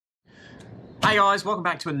Hey guys, welcome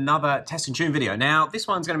back to another test and tune video. Now, this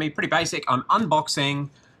one's going to be pretty basic. I'm unboxing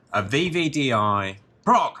a VVDI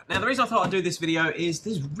Prog. Now, the reason I thought I'd do this video is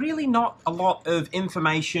there's really not a lot of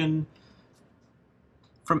information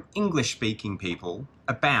from English-speaking people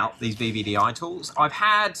about these VVDI tools. I've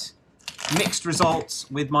had mixed results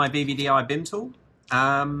with my VVDI BIM tool,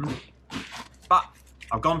 but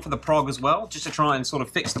I've gone for the Prog as well, just to try and sort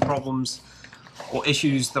of fix the problems or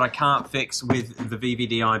issues that I can't fix with the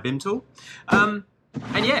VVDI BIM tool. And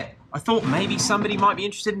yeah, I thought maybe somebody might be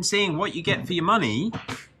interested in seeing what you get for your money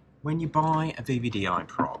when you buy a VVDI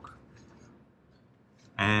Prog.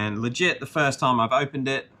 And legit, the first time I've opened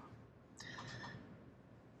it,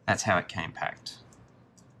 that's how it came packed.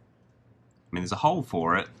 I mean, there's a hole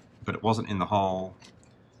for it, but it wasn't in the hole.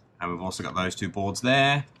 And we've also got those two boards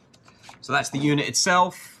there. So that's the unit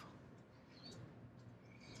itself.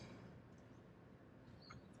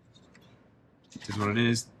 This is what it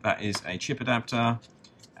is. That is a chip adapter,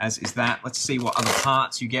 as is that. Let's see what other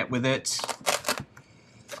parts you get with it.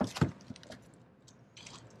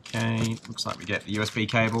 Okay, looks like we get the USB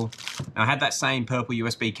cable. Now, I had that same purple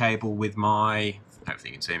USB cable with my, hopefully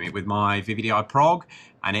you can see me, with my VVDI Prog,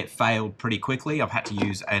 and it failed pretty quickly. I've had to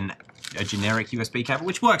use a generic USB cable,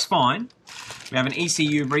 which works fine. We have an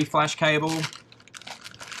ECU reflash cable.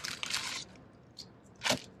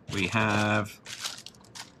 We have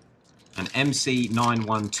an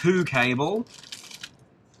MC912 cable.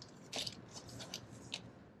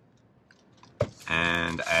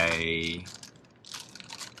 And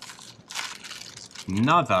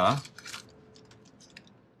another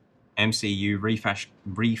MCU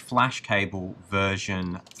reflash cable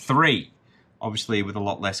version 3, obviously with a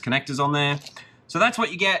lot less connectors on there. So that's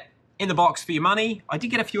what you get in the box for your money. I did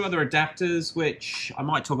get a few other adapters, which I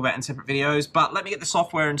might talk about in separate videos, but let me get the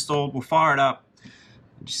software installed, we'll fire it up,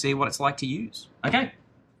 and just see what it's like to use.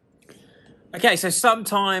 Okay, so some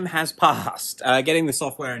time has passed getting the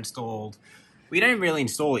software installed. We don't really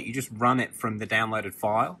install it, you just run it from the downloaded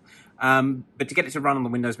file. But to get it to run on the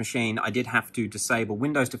Windows machine, I did have to disable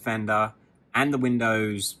Windows Defender and the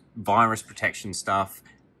Windows virus protection stuff,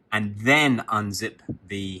 and then unzip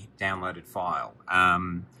the downloaded file.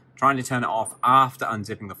 Trying to turn it off after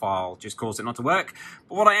unzipping the file just caused it not to work.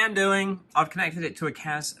 But what I am doing, I've connected it to a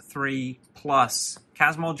CAS3 Plus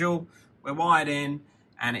CAS module. We're wired in,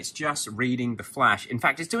 and it's just reading the flash. In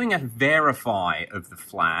fact, it's doing a verify of the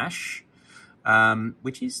flash,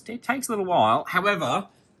 which it takes a little while. However,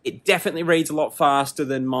 it definitely reads a lot faster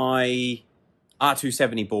than my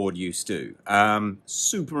R270 board used to.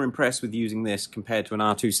 Super impressed with using this compared to an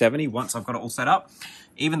R270 once I've got it all set up.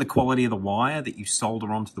 Even the quality of the wire that you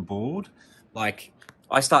solder onto the board. Like,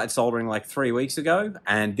 I started soldering like 3 weeks ago,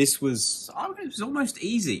 and this was, it was almost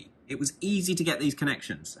easy. It was easy to get these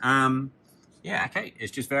connections. Yeah, okay,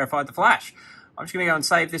 it's just verified the flash. I'm just gonna go and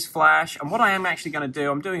save this flash, and what I am actually gonna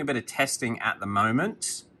do, I'm doing a bit of testing at the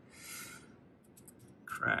moment.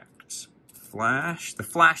 Correct. Flash. The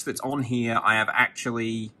flash that's on here, I have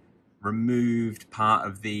actually removed part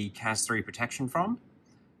of the CAS3 protection from,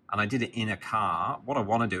 and I did it in a car. What I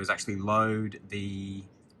want to do is actually load the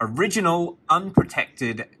original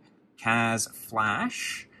unprotected CAS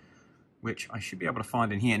flash, which I should be able to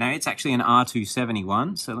find in here. Now, it's actually an R270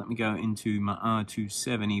 one, so let me go into my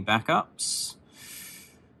R270 backups,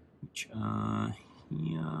 which are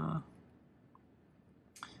here.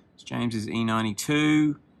 It's James's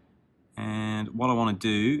E92. And what I want to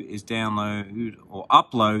do is download or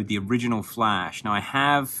upload the original flash. Now, I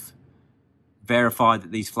have verified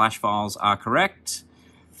that these flash files are correct.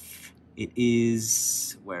 It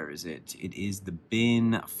is, where is it? It is the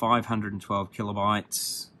bin 512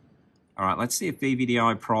 kilobytes. All right, let's see if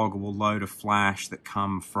VVDI Prog will load a flash that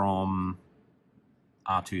come from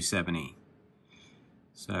R270.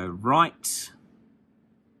 So write,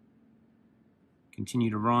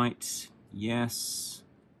 continue to write, yes.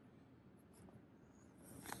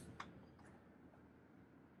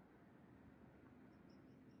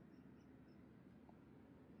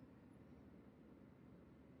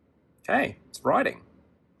 Okay, it's writing.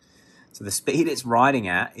 So the speed it's writing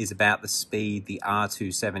at is about the speed the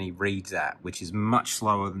R270 reads at, which is much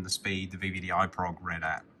slower than the speed the VVDI Prog read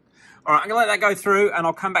at. All right, I'm gonna let that go through, and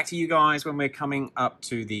I'll come back to you guys when we're coming up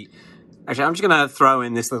to the... Actually, I'm just gonna throw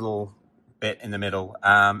in this little bit in the middle.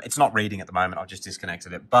 It's not reading at the moment, I've just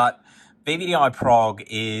disconnected it, but VVDI Prog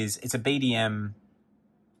it's a BDM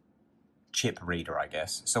chip reader, I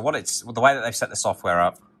guess. So the way that they've set the software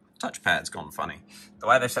up, touchpad's gone funny. The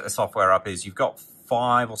way they've set the software up is you've got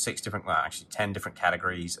 5 or 6 different, well, actually 10 different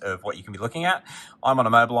categories of what you can be looking at. I'm on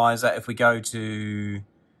a mobilizer. If we go to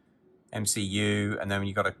MCU, and then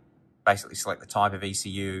you've got a basically select the type of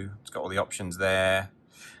ECU. It's got all the options there.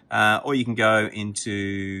 Or you can go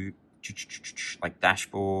into like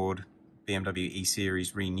dashboard, BMW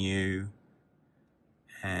E-Series Renew,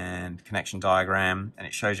 and connection diagram, and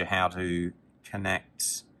it shows you how to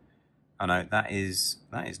connect. Oh no, that is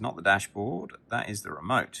not the dashboard, that is the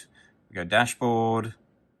remote. We go dashboard.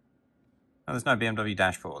 Oh, there's no BMW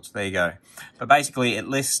dashboards. There you go. But basically it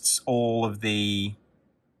lists all of the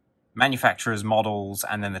manufacturers, models,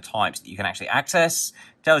 and then the types that you can actually access.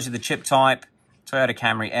 Tells you the chip type, Toyota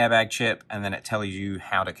Camry airbag chip, and then it tells you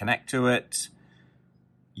how to connect to it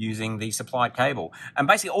using the supplied cable. And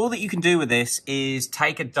basically all that you can do with this is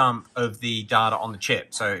take a dump of the data on the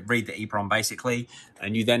chip. So read the EEPROM basically,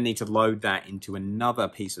 and you then need to load that into another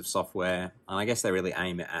piece of software. And I guess they really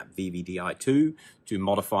aim it at VVDI2 to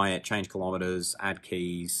modify it, change kilometers, add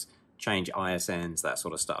keys, change ISNs, that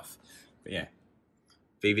sort of stuff. But yeah,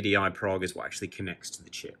 VVDI Prog is what actually connects to the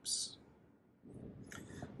chips.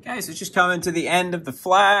 Okay, so it's just coming to the end of the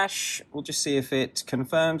flash. We'll just see if it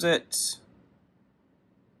confirms it.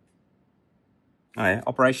 Oh yeah,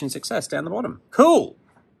 operation success down the bottom. Cool.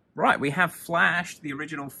 Right, we have flashed the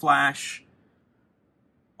original flash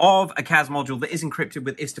of a CAS module that is encrypted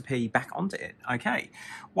with ISTA-P back onto it. Okay,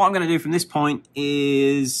 what I'm going to do from this point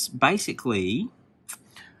is basically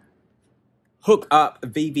hook up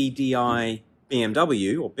VVDI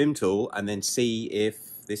BMW or BIM tool and then see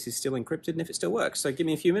if this is still encrypted and if it still works. So give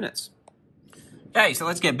me a few minutes. Okay, so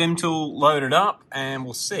let's get BIM tool loaded up and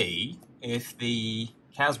we'll see if the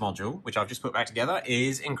CAS module, which I've just put back together,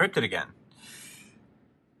 is encrypted again.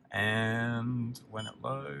 And when it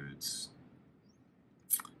loads...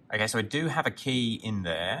 Okay, so I do have a key in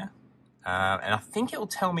there. And I think it'll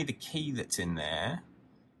tell me the key that's in there.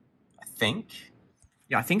 I think.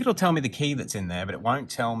 Yeah, I think it'll tell me the key that's in there, but it won't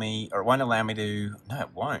tell me, or it won't allow me to... No, it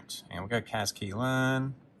won't. And we'll go CAS key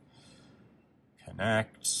learn.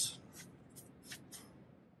 Connect.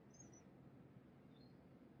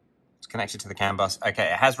 Connected to the CAN bus. Okay,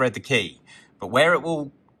 it has read the key, but where it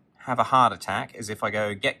will have a heart attack is if I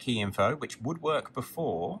go get key info, which would work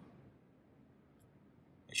before.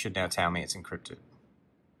 It should now tell me it's encrypted.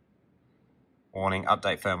 Warning,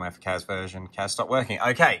 update firmware for CAS version. CAS stopped working.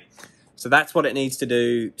 Okay, so that's what it needs to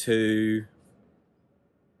do to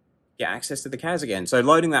get access to the CAS again. So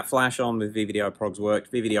loading that flash on with VVDI Prog's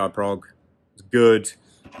worked. VVDI Prog is good.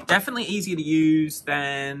 Definitely easier to use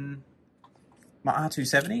than my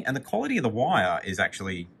R270, and the quality of the wire is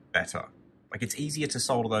actually better. Like, it's easier to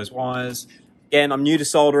solder those wires. Again, I'm new to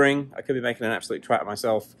soldering. I could be making an absolute twat of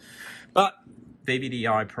myself, but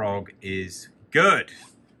VVDI Prog is good.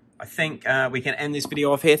 I think we can end this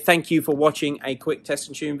video off here. Thank you for watching a quick test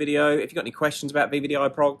and tune video. If you've got any questions about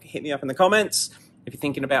VVDI Prog, hit me up in the comments. If you're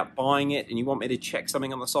thinking about buying it and you want me to check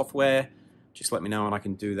something on the software, just let me know and I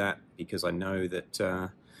can do that, because I know that the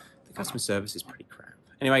customer service is pretty crap.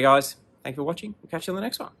 Anyway, guys, thank you for watching. We'll catch you on the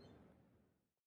next one.